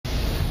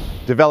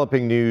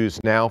Developing news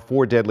now.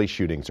 4 deadly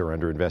shootings are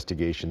under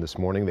investigation this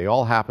morning. They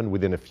all happened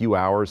within a few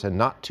hours and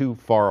not too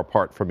far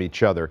apart from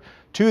each other.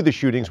 2 of the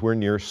shootings were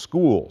near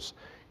schools.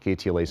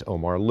 KTLA's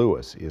Omar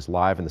Lewis is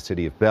live in the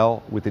city of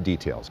Bell with the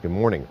details. Good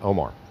morning,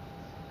 Omar.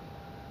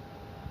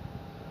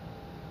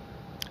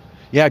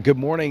 Yeah, good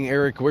morning,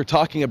 Eric. We're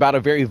talking about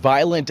a very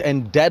violent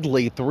and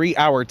deadly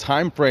 3-hour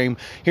time frame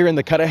here in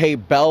the Cudahy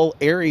Bell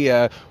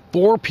area.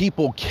 4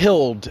 people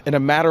killed in a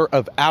matter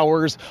of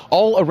hours,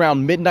 all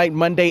around midnight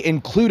Monday,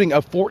 including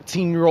a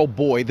 14-year-old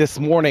boy. This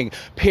morning,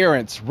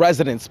 parents,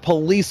 residents,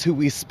 police who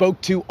we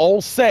spoke to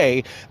all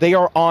say they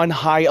are on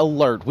high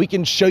alert. We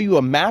can show you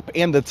a map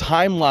and the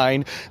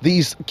timeline.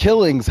 These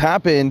killings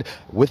happened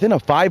within a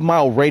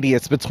 5-mile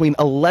radius between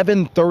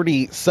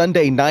 11:30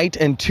 Sunday night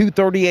and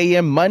 2:30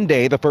 a.m.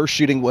 Monday. The first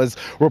shooting was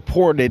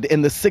reported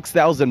in the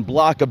 6000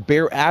 block of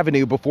Bear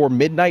Avenue before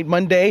midnight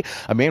Monday.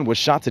 A man was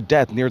shot to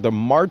death near the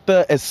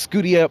Martha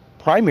Escudia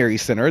Primary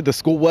Center. The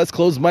school was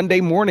closed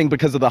Monday morning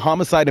because of the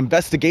homicide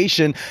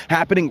investigation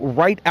happening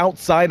right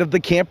outside of the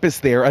campus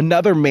there.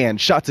 Another man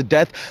shot to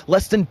death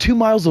less than 2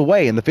 miles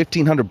away in the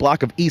 1500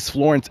 block of East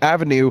Florence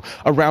Avenue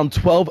around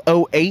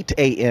 12:08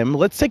 a.m.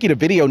 Let's take you to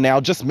video now.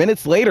 Just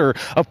minutes later,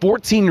 a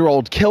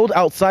 14-year-old killed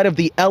outside of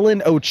the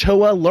Ellen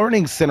Ochoa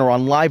Learning Center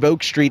on Live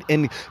Oak Street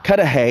in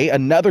Cudahy.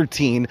 Another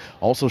teen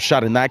also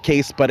shot in that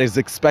case, but is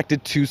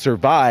expected to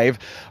survive.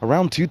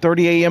 Around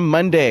 2:30 a.m.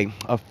 Monday,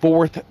 a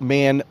 4th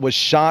man was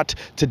shot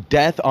to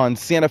death on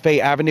Santa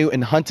Fe Avenue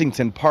in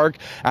Huntington Park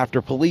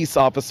after police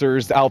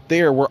officers out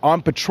there were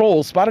on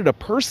patrol spotted a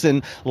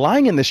person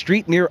lying in the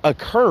street near a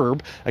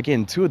curb.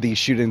 Again, 2 of these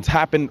shootings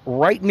happened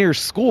right near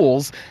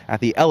schools.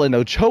 At the Ellen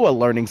Ochoa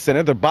Learning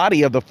Center, the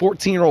body of the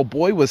 14-year-old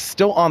boy was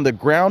still on the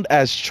ground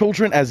as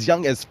children as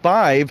young as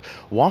 5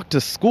 walked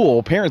to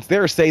school. Parents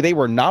there say they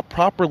were not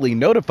properly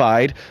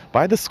notified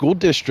by the school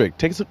district.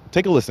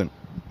 Take a listen.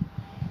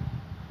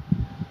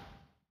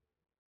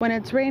 When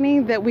it's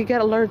raining, that we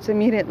get alerts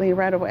immediately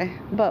right away.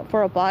 But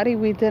for a body,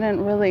 we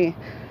didn't really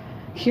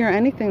hear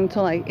anything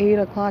until like 8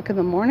 o'clock in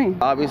the morning.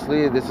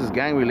 Obviously, this is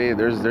gang related.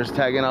 There's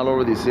tagging all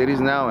over these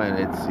cities now, and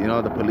it's,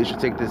 the police should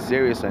take this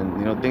serious,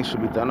 and things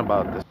should be done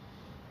about this.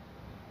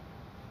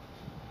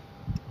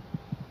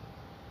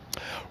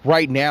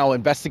 Right now,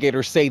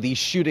 investigators say these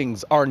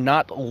shootings are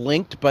not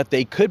linked, but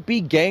they could be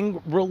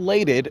gang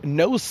related.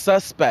 No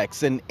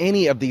suspects in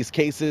any of these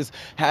cases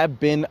have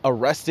been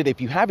arrested. If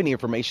you have any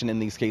information in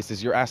these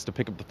cases, you're asked to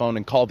pick up the phone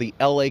and call the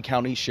LA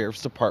County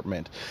Sheriff's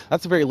Department.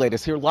 That's the very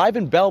latest here live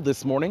in Bell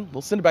this morning.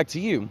 We'll send it back to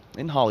you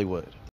in Hollywood.